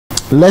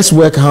let's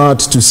work hard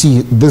to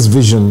see this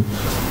vision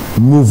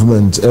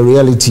movement a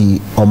reality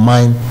on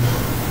mine.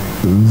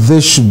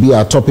 This should be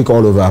our topic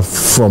all over,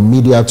 from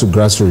media to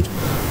grassroots.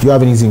 Do you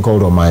have anything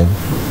called on mine?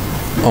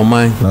 On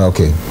mine?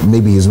 Okay,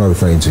 maybe he's not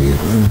referring to you.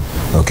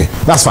 Okay,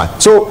 that's fine.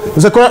 So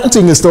the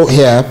Koranteng is still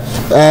here.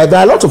 There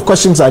are a lot of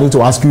questions I need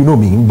to ask you, know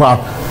me,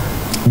 but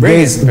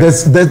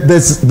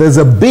there's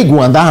a big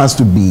one that has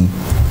to be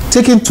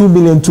taking 2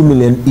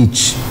 million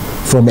each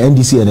from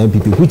NDC and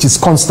MPP, which is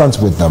constant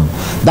with them.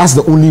 That's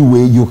the only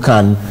way you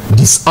can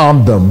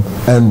disarm them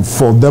and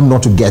for them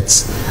not to get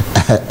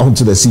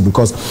onto the seat,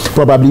 because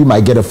probably you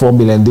might get a 4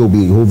 million, they'll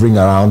be hovering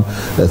around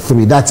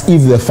 3. That's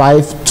if the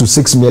 5 to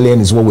 6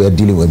 million is what we're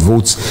dealing with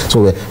votes.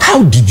 So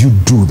how did you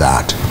do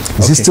that?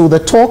 Is it still the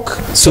talk?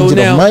 So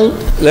now,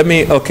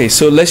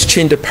 so let's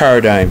change the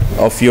paradigm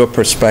of your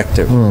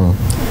perspective.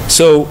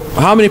 So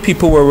how many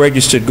people were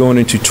registered going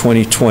into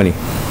 2020?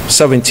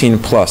 17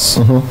 plus,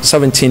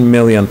 17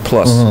 million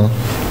plus.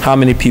 How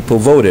many people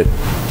voted?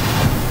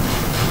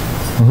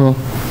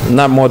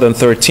 Not more than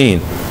 13.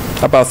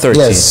 About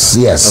 13.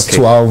 Yes, okay.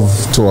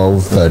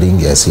 12, 13,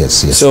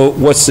 yes. So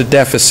what's the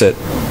deficit?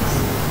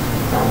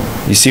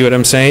 You see what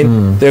I'm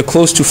saying? There are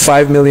close to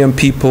 5 million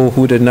people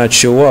who did not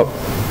show up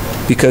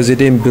because they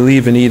didn't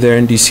believe in either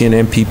NDC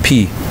and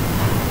MPP.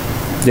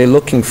 They're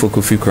looking for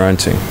Kofi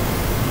Koranteng.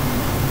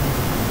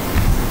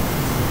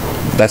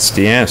 That's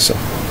the answer.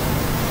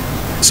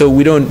 So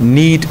we don't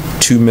need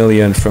 2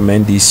 million from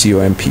NDC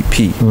or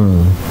MPP.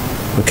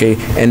 Okay?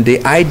 And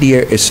the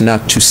idea is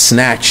not to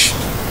snatch.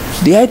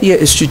 The idea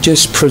is to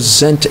just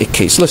present a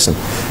case. Listen,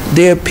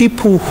 there are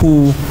people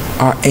who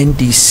are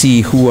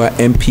NDC, who are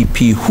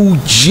MPP, who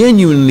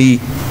genuinely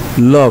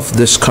love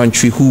this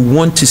country, who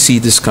want to see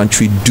this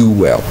country do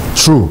well.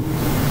 True.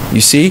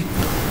 You see?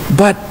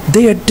 But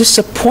they are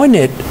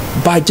disappointed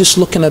by just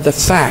looking at the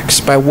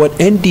facts, by what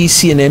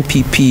NDC and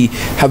MPP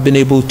have been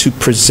able to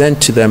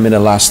present to them in the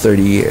last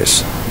 30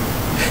 years.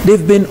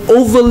 They've been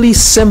overly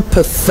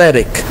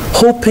sympathetic,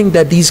 hoping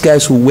that these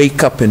guys will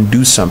wake up and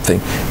do something.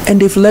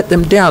 And they've let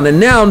them down. And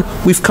now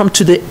we've come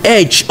to the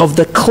edge of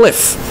the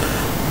cliff.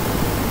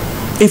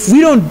 If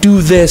we don't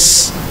do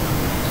this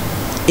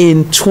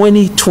in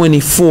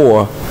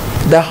 2024,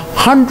 the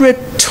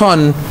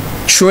 100-ton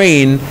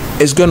train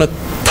is going to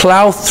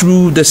plow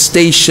through the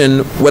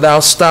station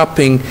without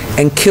stopping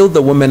and kill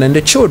the women and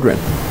the children.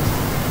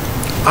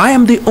 I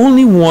am the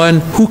only one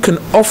who can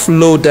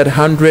offload that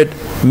 100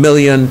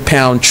 million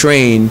pound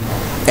train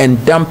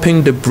and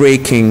dumping the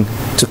braking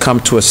to come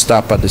to a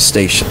stop at the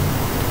station.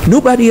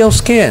 Nobody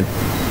else can,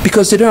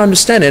 because they don't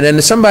understand it.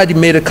 And somebody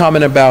made a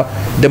comment about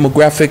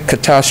demographic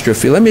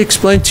catastrophe. Let me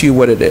explain to you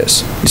what it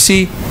is. You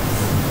see,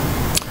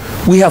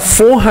 we have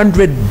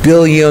 400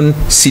 billion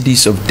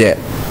cedis of debt.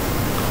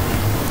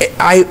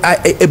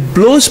 It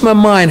blows my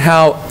mind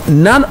how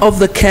none of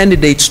the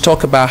candidates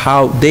talk about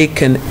how they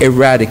can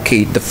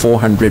eradicate the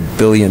 400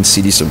 billion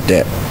cedis of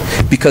debt,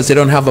 because they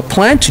don't have a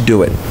plan to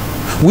do it.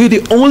 We're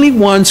the only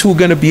ones who are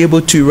going to be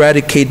able to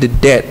eradicate the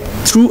debt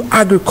through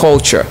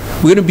agriculture.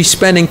 We're going to be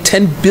spending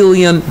 $10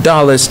 billion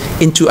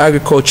into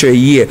agriculture a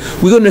year.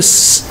 We're going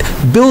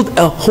to build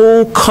a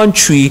whole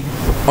country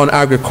on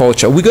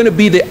agriculture. We're going to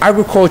be the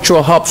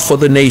agricultural hub for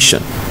the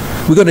nation.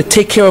 We're going to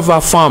take care of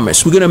our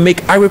farmers. We're going to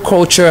make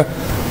agriculture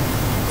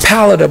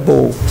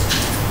palatable.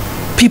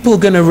 People are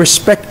going to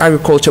respect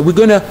agriculture. We're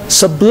going to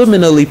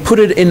subliminally put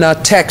it in our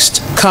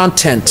text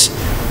content.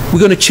 We're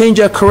going to change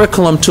our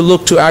curriculum to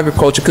look to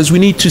agriculture, because we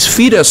need to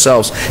feed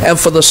ourselves. And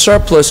for the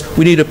surplus,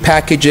 we need to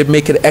package it,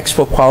 make it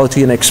export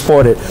quality, and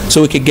export it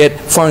so we could get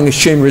foreign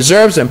exchange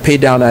reserves and pay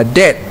down our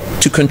debt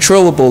to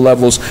controllable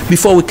levels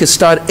before we could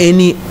start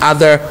any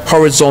other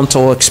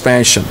horizontal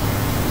expansion.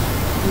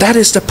 That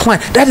is the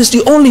plan. That is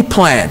the only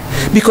plan.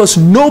 Because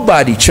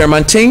nobody,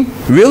 Chairman Ting,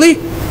 really?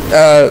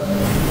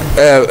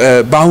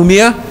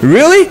 Bahumia,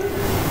 really?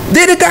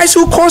 They're the guys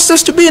who caused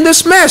us to be in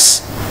this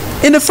mess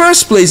in the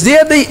first place. They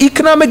are the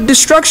economic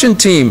destruction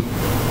team,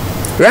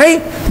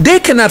 right? They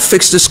cannot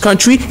fix this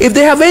country. If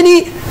they have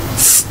any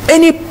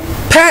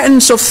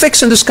patents of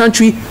fixing this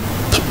country,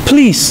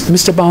 please,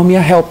 Mr.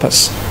 Bahumia, help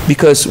us,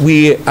 because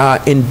we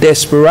are in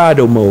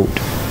desperado mode.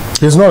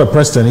 He's not a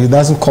president. He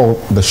doesn't call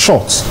the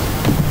shots.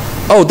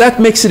 Oh, that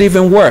makes it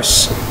even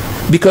worse,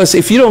 because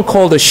if you don't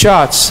call the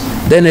shots,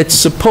 then it's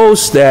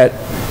supposed that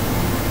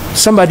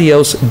somebody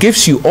else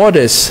gives you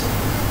orders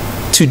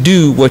to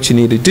do what you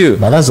need to do.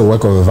 But that's the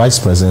work of the vice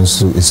president,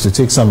 is to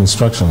take some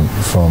instruction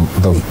from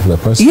the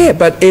president. Yeah,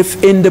 but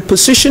if in the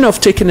position of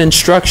taking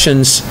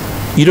instructions,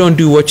 you don't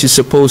do what you're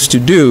supposed to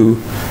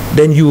do,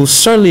 then you're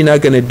certainly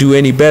not going to do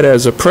any better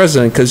as a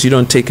president, because you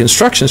don't take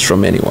instructions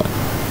from anyone.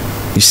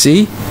 You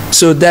see?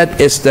 So that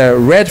is the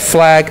red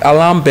flag,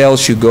 alarm bell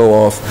should go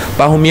off.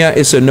 Bahumia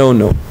is a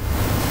no-no.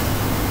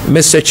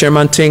 Mr.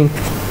 Chairman Ting,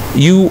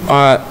 you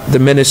are the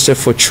Minister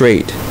for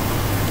Trade.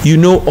 You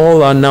know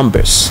all our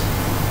numbers.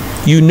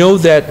 You know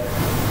that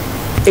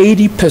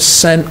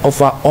 80%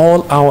 of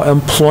all our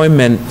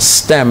employment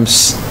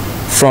stems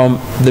from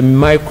the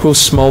micro,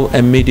 small,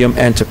 and medium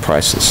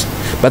enterprises.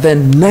 But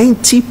then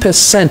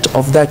 90%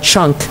 of that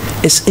chunk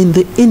is in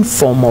the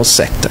informal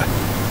sector.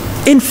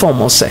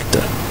 Informal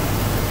sector.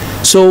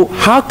 So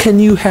how can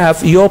you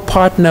have your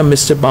partner,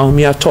 Mr.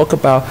 Bawumia, talk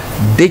about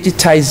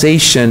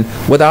digitization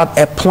without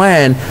a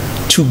plan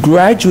to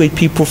graduate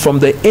people from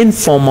the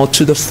informal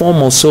to the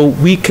formal so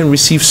we can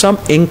receive some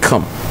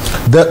income?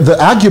 The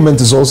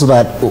argument is also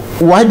that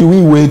why do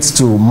we wait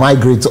to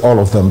migrate all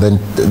of them?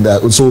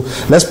 So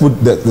let's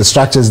put the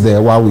structures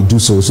there while we do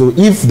so. So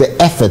if the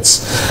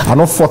efforts are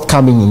not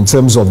forthcoming in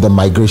terms of the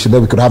migration,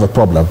 then we could have a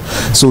problem.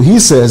 So he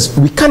says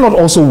we cannot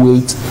also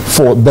wait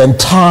for the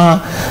entire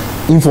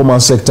informal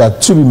sector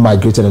to be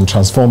migrated and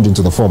transformed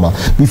into the formal.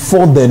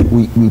 Before then,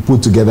 we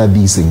put together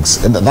these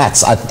things, and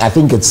that's I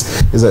think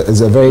it's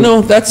a very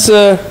that's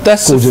a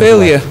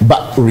failure. Plan.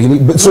 But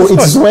really, so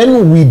it's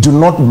when we do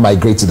not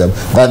migrate to them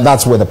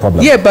that's where the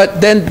problem. Yeah, but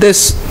then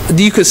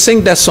you could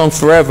sing that song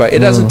forever. It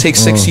doesn't take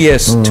 6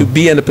 years to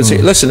be in a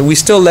position. Listen, we're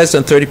still less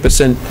than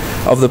 30%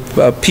 of the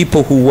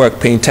people who work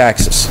paying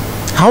taxes.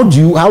 How do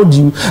you?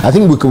 I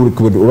think we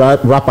could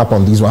wrap up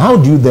on these one. How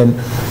do you then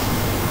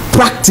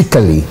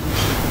practically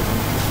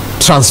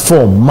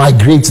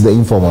migrate the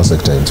informal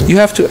sector into? You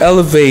have to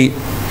elevate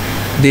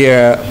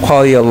their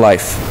quality of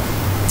life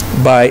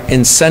by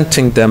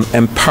incenting them,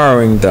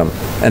 empowering them,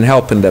 and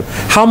helping them.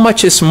 How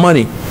much is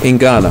money in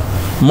Ghana?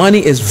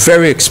 Money is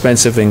very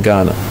expensive in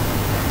Ghana.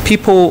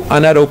 People are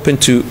not open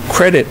to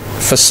credit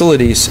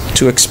facilities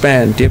to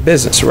expand their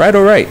business, right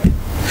or right?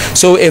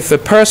 So if a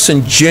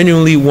person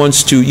genuinely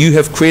wants to, you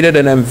have created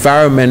an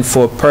environment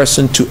for a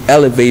person to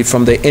elevate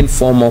from the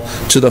informal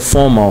to the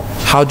formal.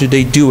 How do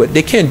they do it?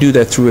 They can't do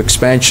that through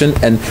expansion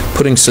and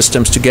putting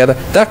systems together.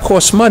 That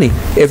costs money.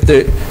 If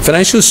the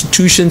financial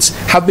institutions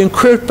have been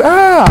created,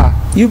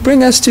 you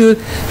bring us to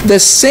the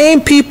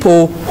same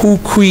people who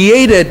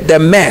created the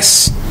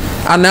mess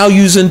are now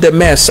using the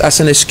mess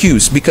as an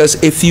excuse,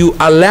 because if you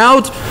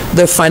allowed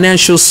the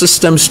financial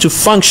systems to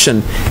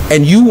function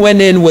and you went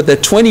in with the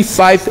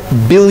 25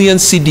 billion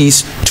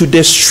cedis to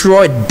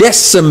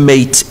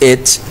decimate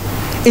it,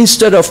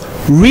 instead of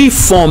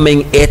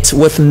reforming it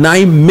with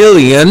 9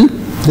 million,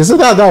 they said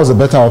that was a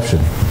better option.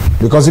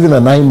 Because even a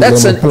 9 million...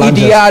 That's an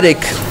idiotic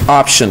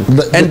option.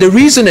 And the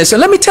reason is,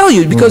 and let me tell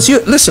you, because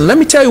listen, let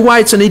me tell you why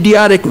it's an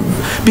idiotic,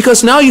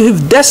 because now you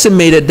have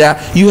decimated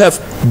that. You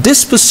have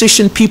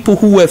dispositioned people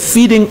who were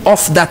feeding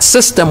off that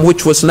system,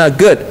 which was not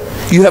good.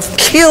 You have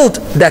killed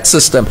that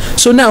system.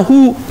 So now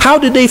how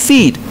did they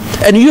feed?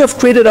 And you have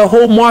created a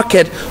whole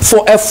market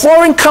for a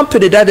foreign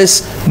company that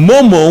is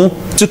Momo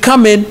to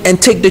come in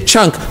and take the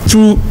chunk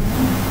through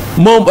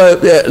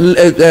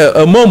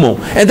Momo,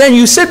 and then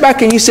you sit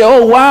back and you say,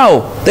 oh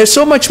wow, there's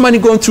so much money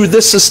going through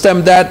this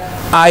system that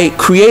I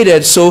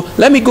created, so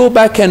let me go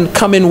back and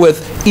come in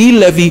with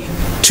e-levy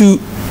to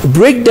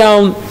break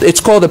down. It's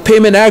called a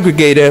payment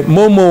aggregator.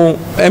 Momo,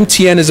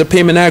 MTN is a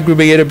payment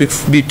aggregator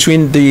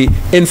between the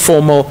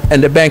informal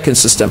and the banking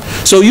system.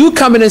 So you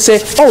come in and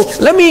say, oh,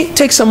 let me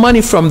take some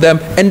money from them,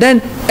 and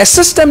then a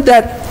system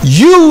that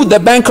you,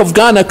 the Bank of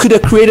Ghana, could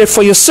have created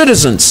for your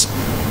citizens.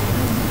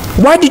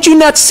 Why did you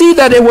not see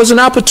that it was an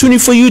opportunity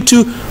for you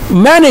to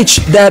manage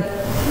that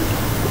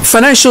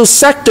financial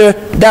sector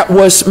that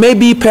was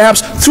maybe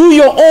perhaps through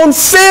your own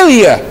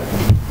failure?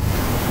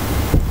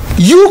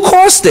 You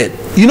caused it.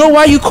 You know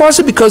why you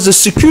caused it? Because the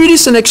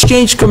Securities and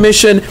Exchange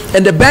Commission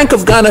and the Bank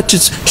of Ghana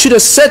should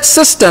have set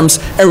systems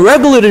and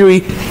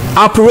regulatory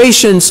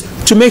operations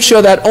to make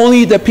sure that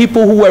only the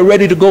people who were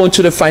ready to go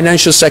into the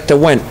financial sector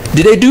went.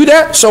 Did they do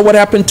that? So what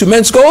happened to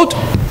Men's Gold?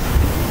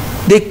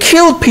 They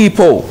killed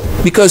people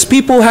because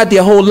people had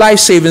their whole life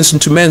savings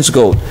into Men's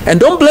Gold. And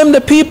don't blame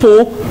the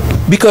people,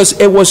 because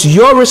it was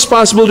your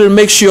responsibility to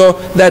make sure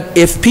that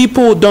if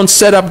people don't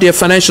set up their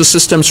financial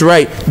systems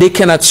right, they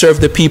cannot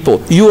serve the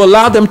people. You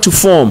allowed them to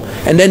form,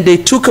 and then they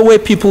took away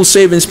people's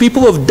savings.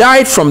 People have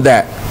died from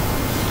that.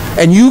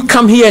 And you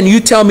come here and you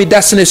tell me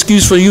that's an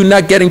excuse for you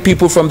not getting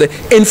people from the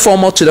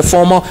informal to the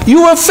formal.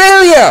 You are a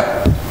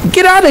failure.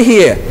 Get out of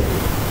here.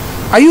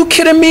 Are you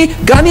kidding me?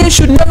 Ghanaians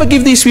should never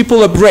give these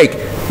people a break.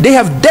 They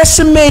have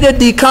decimated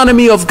the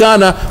economy of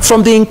Ghana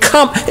from the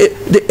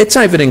it's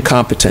not even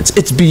incompetence.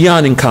 It's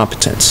beyond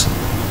incompetence.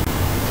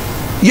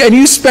 Yeah,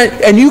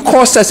 and you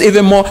cost us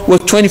even more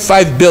with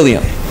 25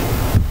 billion.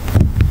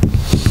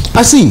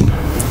 I see.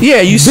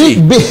 Yeah, you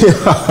see.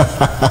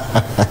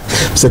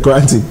 Mr.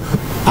 Koranteng,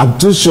 I'm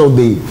too sure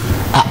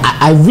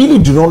I really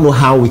do not know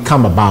how we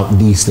come about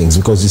these things,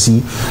 because you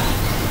see,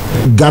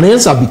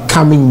 Ghanaians are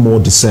becoming more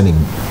discerning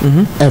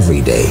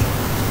every day.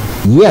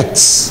 Yet,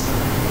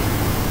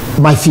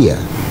 my fear.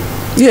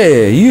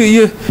 Yeah,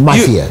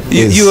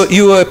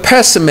 you're a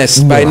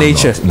pessimist by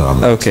nature. No,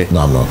 I'm not. Okay. No,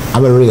 I'm not.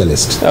 I'm a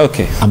realist.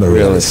 Okay. I'm a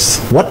realist.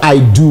 What I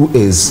do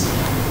is,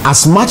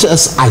 as much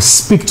as I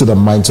speak to the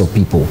minds of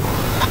people,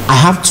 I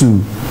have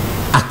to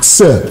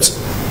accept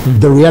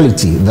the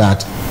reality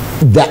that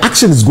the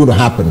action is going to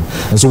happen.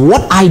 And so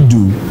what I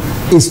do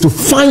is to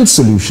find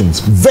solutions,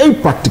 very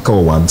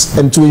practical ones,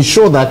 and to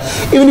ensure that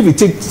even if it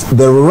takes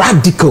the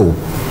radical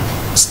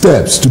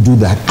steps to do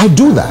that, I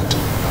do that.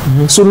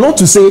 So not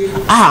to say,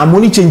 I'm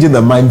only changing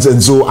the minds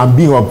and so I'm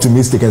being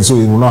optimistic and so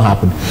it will not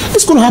happen.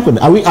 It's going to happen.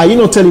 Are you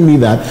not telling me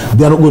that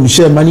they are not going to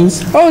share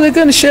monies? Oh, they're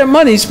going to share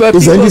monies, but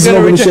is the people NDC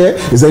not going to share?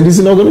 Is the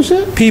NDC not going to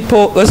share?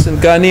 People, listen,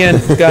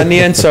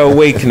 Ghanaians are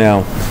awake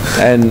now,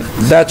 and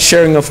that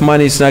sharing of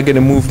money is not going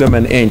to move them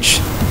an inch.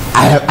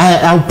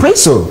 I'll pray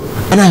so,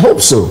 and I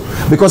hope so,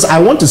 because I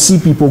want to see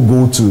people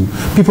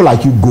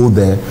like you go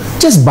there,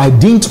 just by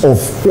dint of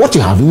what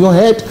you have in your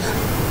head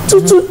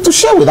to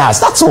share with us.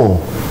 That's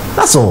all.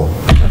 That's all.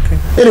 Okay.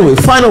 Anyway,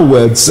 final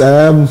words.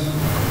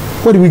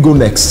 Where do we go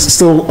next?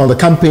 Still on the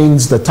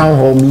campaigns, the town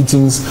hall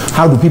meetings.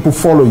 How do people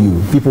follow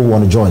you? People who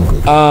want to join.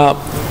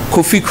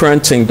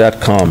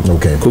 KofiKoranteng.com.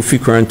 Okay.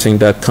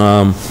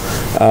 KofiKoranteng.com.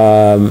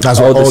 That's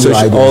all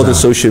the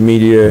social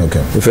media.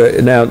 Okay.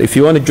 If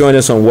you want to join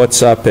us on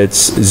WhatsApp,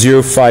 it's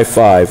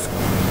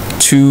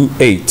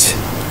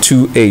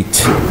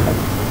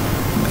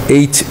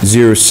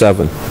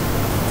 055-2828-807.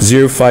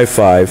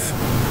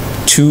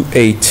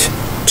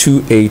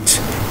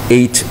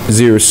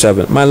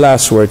 055-2828-807. My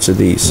last words are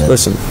these. Yeah.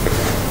 Listen,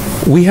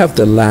 we have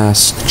the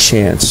last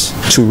chance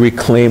to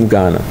reclaim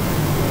Ghana.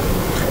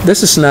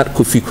 This is not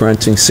Kofi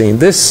Koranteng saying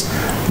this.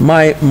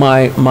 My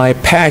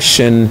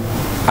passion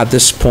at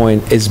this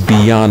point is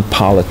beyond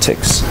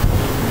politics.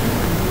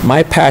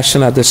 My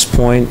passion at this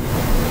point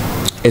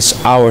is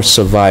our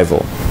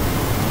survival.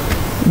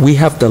 We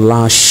have the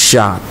last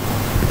shot.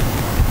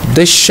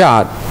 This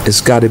shot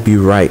has got to be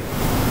right.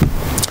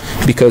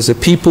 Because the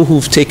people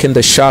who've taken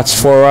the shots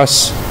for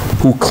us,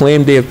 who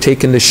claim they have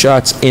taken the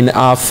shots in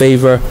our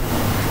favor,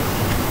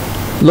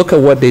 look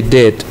at what they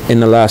did in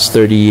the last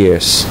 30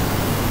 years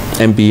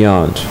and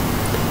beyond.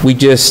 We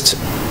just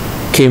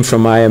came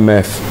from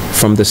IMF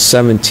from the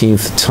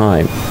 17th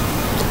time.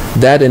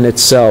 That in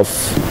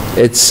itself,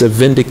 it's a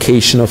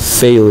vindication of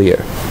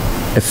failure,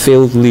 a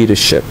failed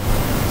leadership.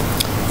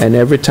 And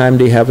every time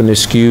they have an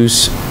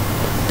excuse,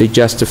 they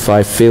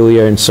justify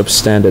failure and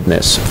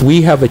substandardness.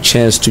 We have a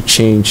chance to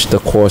change the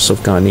course of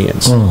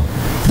Ghanaians.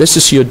 This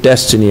is your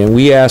destiny, and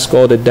we ask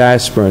all the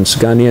diasporans,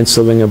 Ghanaians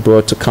living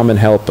abroad, to come and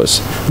help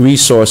us,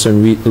 resource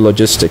and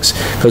logistics,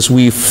 because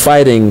we're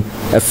fighting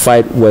a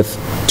fight with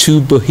two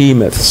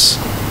behemoths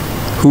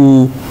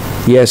who,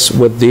 yes,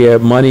 with their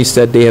monies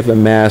that they have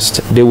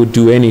amassed, they would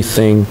do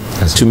anything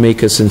to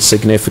make us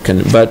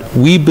insignificant. But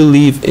we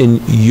believe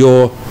in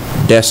your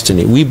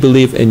destiny. We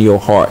believe in your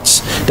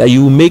hearts, that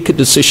you will make a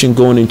decision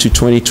going into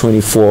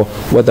 2024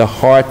 with the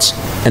heart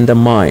and the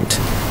mind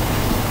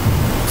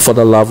for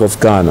the love of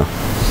Ghana.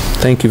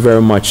 Thank you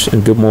very much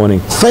and good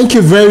morning. Thank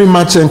you very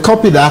much, and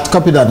copy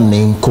that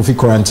name. Kofi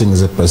Koranteng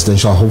is a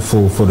presidential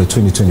hopeful for the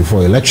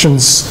 2024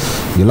 elections.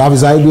 You love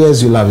his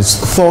ideas, you love his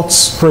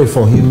thoughts. Pray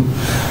for him.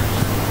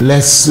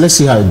 Let's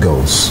see how it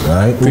goes. All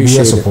right, we'll be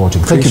here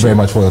supporting. Thank you very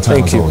much for your time.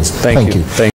 Thank you. As always. Thank you.